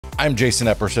I'm Jason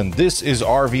Epperson. This is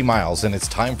RV Miles, and it's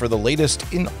time for the latest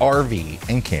in RV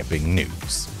and camping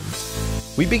news.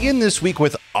 We begin this week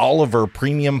with Oliver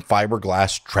premium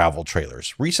fiberglass travel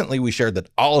trailers. Recently, we shared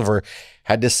that Oliver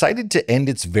had decided to end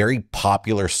its very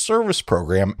popular service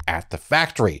program at the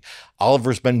factory.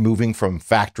 Oliver's been moving from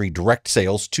factory direct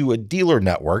sales to a dealer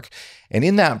network, and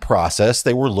in that process,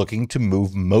 they were looking to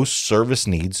move most service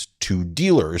needs to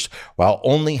dealers while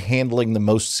only handling the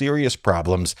most serious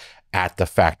problems at the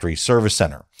factory service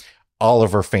center.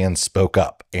 Oliver fans spoke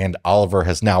up, and Oliver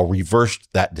has now reversed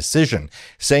that decision,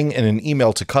 saying in an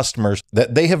email to customers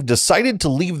that they have decided to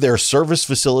leave their service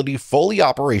facility fully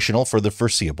operational for the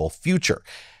foreseeable future.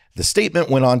 The statement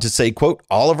went on to say, quote,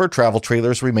 Oliver Travel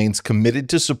Trailers remains committed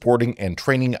to supporting and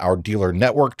training our dealer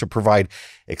network to provide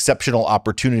exceptional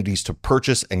opportunities to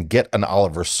purchase and get an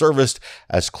Oliver serviced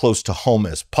as close to home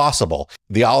as possible.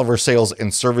 The Oliver sales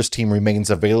and service team remains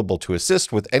available to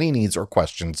assist with any needs or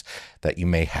questions that you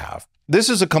may have. This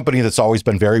is a company that's always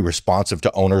been very responsive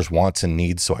to owners' wants and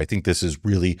needs, so I think this is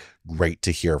really great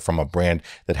to hear from a brand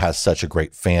that has such a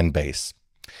great fan base.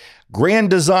 Grand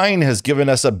Design has given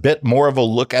us a bit more of a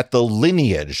look at the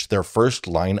Lineage, their first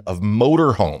line of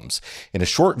motorhomes. In a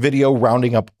short video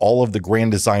rounding up all of the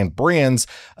Grand Design brands,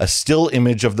 a still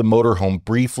image of the motorhome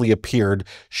briefly appeared,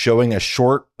 showing a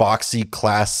short, boxy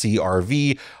Class C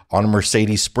RV on a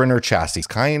Mercedes Sprinter chassis,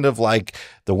 kind of like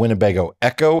the Winnebago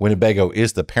Echo. Winnebago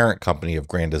is the parent company of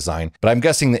Grand Design, but I'm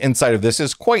guessing the inside of this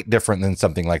is quite different than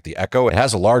something like the Echo. It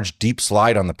has a large, deep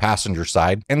slide on the passenger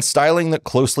side and styling that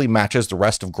closely matches the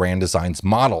rest of Grand Design's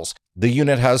models. The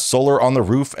unit has solar on the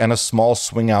roof and a small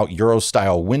swing-out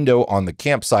Euro-style window on the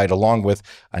campsite, along with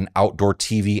an outdoor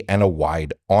TV and a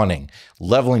wide awning.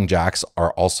 Leveling jacks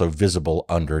are also visible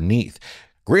underneath.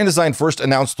 Grand Design first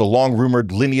announced the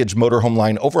long-rumored Lineage motorhome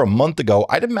line over a month ago.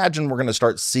 I'd imagine we're going to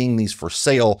start seeing these for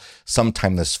sale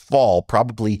sometime this fall,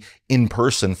 probably in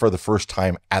person for the first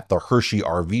time at the Hershey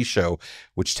RV show,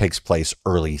 which takes place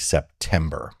early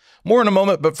September. More in a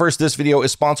moment, but first, this video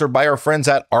is sponsored by our friends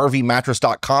at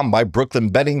RVmattress.com by Brooklyn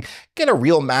Bedding. Get a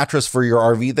real mattress for your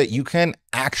RV that you can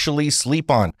actually sleep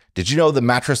on. Did you know the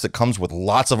mattress that comes with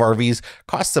lots of RVs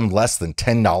costs them less than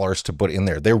 $10 to put in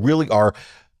there? They really are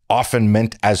often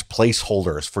meant as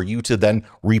placeholders for you to then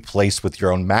replace with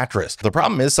your own mattress. The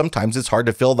problem is sometimes it's hard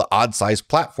to fill the odd size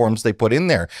platforms they put in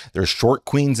there. There's short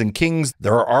queens and kings.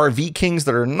 There are RV kings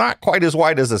that are not quite as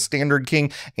wide as a standard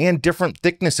king and different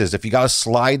thicknesses. If you got a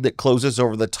slide that closes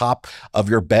over the top of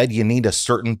your bed, you need a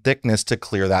certain thickness to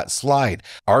clear that slide.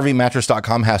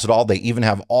 RVmattress.com has it all. They even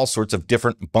have all sorts of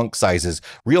different bunk sizes,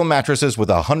 real mattresses with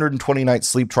a 120-night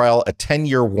sleep trial, a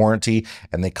 10-year warranty,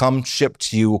 and they come shipped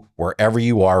to you wherever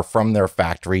you are from their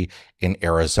factory in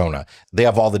Arizona. They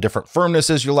have all the different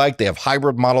firmnesses you like. They have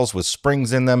hybrid models with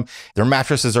springs in them. Their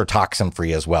mattresses are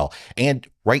toxin-free as well. And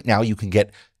right now you can get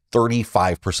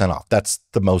 35% off. That's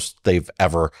the most they've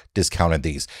ever discounted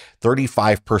these.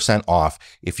 35% off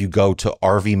if you go to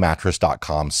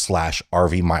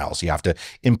rvmattress.com/rvmiles. You have to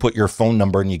input your phone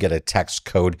number and you get a text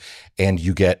code and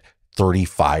you get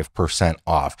 35%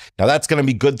 off. Now that's going to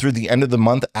be good through the end of the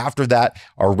month. After that,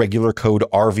 our regular code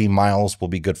RV Miles will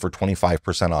be good for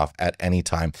 25% off at any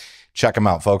time. Check them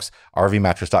out, folks.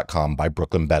 RVmattress.com by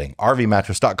Brooklyn Bedding.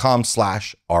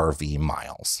 RVmattress.com/RV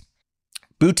Miles.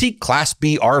 Boutique Class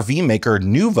B RV maker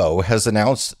Nuvo has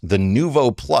announced the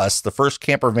Nuvo Plus, the first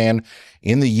camper van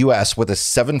in the US with a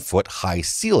 7-foot high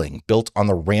ceiling built on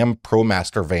the Ram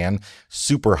ProMaster van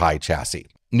super high chassis.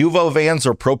 Nuvo vans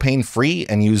are propane-free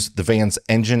and use the van's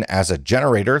engine as a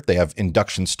generator. They have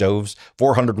induction stoves,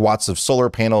 400 watts of solar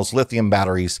panels, lithium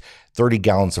batteries, 30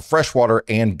 gallons of fresh water,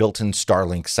 and built-in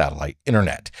Starlink satellite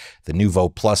internet. The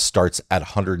Nuvo Plus starts at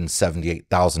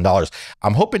 $178,000.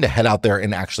 I'm hoping to head out there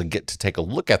and actually get to take a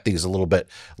look at these a little bit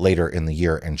later in the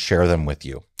year and share them with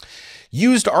you.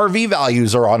 Used RV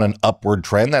values are on an upward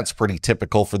trend. That's pretty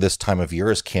typical for this time of year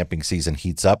as camping season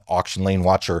heats up. Auction Lane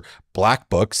Watcher Black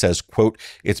Book says, quote,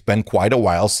 it's been quite a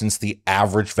while since the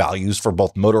average values for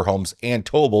both motorhomes and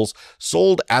towables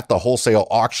sold at the wholesale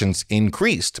auctions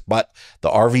increased. But the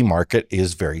RV market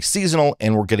is very seasonal,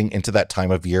 and we're getting into that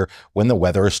time of year when the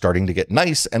weather is starting to get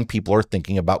nice and people are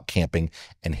thinking about camping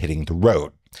and hitting the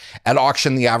road. At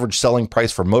auction, the average selling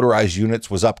price for motorized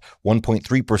units was up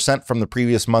 1.3% from the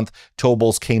previous month.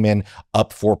 Towables came in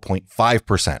up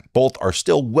 4.5%. Both are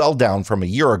still well down from a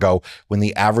year ago when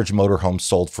the average motorhome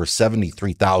sold for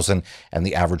 $73,000 and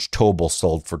the average towable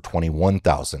sold for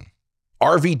 $21,000.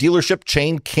 RV dealership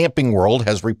chain Camping World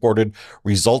has reported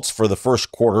results for the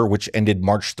first quarter, which ended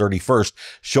March 31st,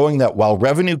 showing that while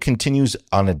revenue continues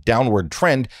on a downward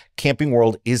trend, Camping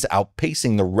World is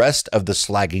outpacing the rest of the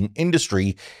slagging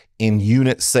industry in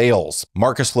unit sales.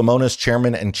 Marcus Lemonis,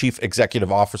 chairman and chief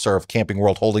executive officer of Camping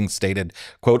World Holdings, stated,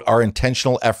 quote, "Our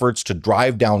intentional efforts to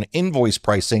drive down invoice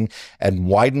pricing and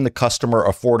widen the customer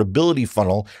affordability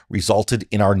funnel resulted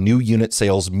in our new unit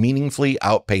sales meaningfully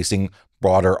outpacing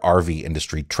broader RV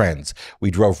industry trends.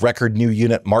 We drove record new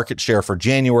unit market share for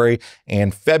January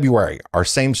and February. Our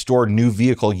same-store new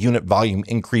vehicle unit volume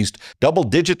increased double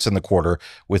digits in the quarter,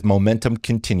 with momentum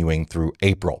continuing through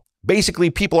April." Basically,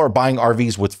 people are buying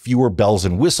RVs with fewer bells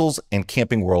and whistles, and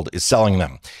Camping World is selling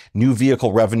them. New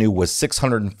vehicle revenue was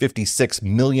 $656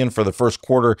 million for the first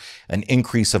quarter, an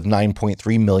increase of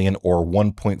 $9.3 million or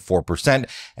 1.4%,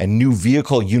 and new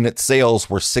vehicle unit sales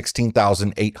were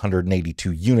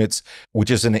 16,882 units,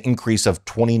 which is an increase of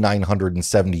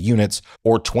 2,970 units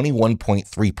or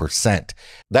 21.3%.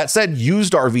 That said,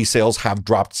 used RV sales have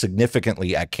dropped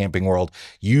significantly at Camping World.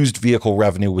 Used vehicle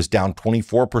revenue was down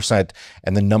 24%,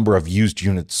 and the number of used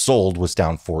units sold was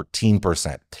down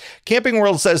 14%. Camping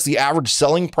World says the average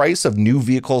selling price of new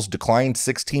vehicles declined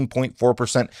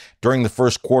 16.4% during the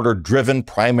first quarter, driven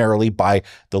primarily by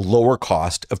the lower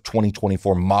cost of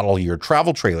 2024 model year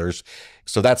travel trailers.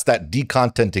 So that's that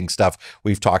decontenting stuff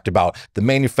we've talked about. The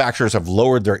manufacturers have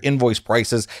lowered their invoice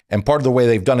prices, and part of the way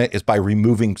they've done it is by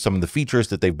removing some of the features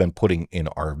that they've been putting in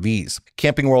RVs.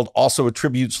 Camping World also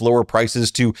attributes lower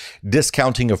prices to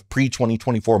discounting of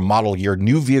pre-2024 model year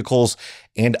new vehicles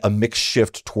and a mix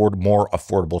shift toward more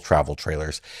affordable travel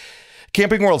trailers.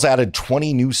 Camping World's added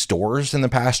 20 new stores in the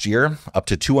past year, up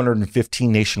to 215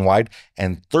 nationwide,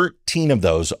 and 13 of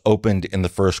those opened in the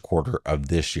first quarter of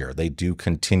this year. They do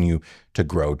continue to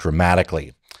grow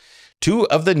dramatically. Two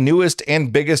of the newest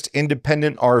and biggest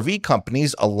independent RV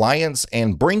companies, Alliance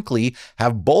and Brinkley,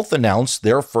 have both announced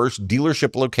their first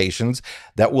dealership locations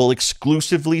that will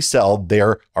exclusively sell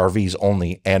their RVs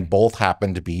only, and both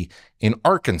happen to be in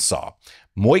Arkansas.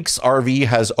 Moix RV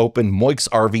has opened Moix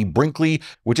RV Brinkley,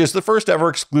 which is the first ever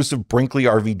exclusive Brinkley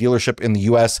RV dealership in the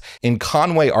U.S. in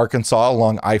Conway, Arkansas,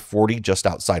 along I-40 just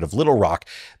outside of Little Rock.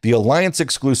 The Alliance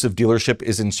exclusive dealership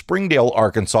is in Springdale,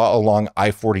 Arkansas, along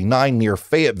I-49 near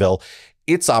Fayetteville.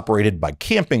 It's operated by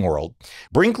Camping World.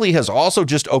 Brinkley has also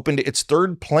just opened its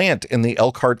third plant in the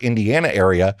Elkhart, Indiana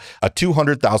area, a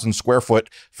 200,000 square foot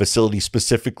facility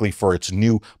specifically for its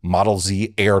new Model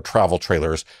Z Air travel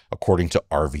trailers, according to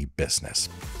RV Business.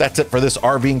 That's it for this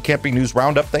RV and camping news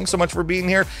roundup. Thanks so much for being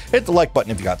here. Hit the like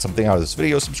button if you got something out of this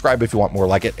video. Subscribe if you want more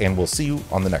like it, and we'll see you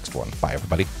on the next one. Bye,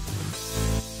 everybody.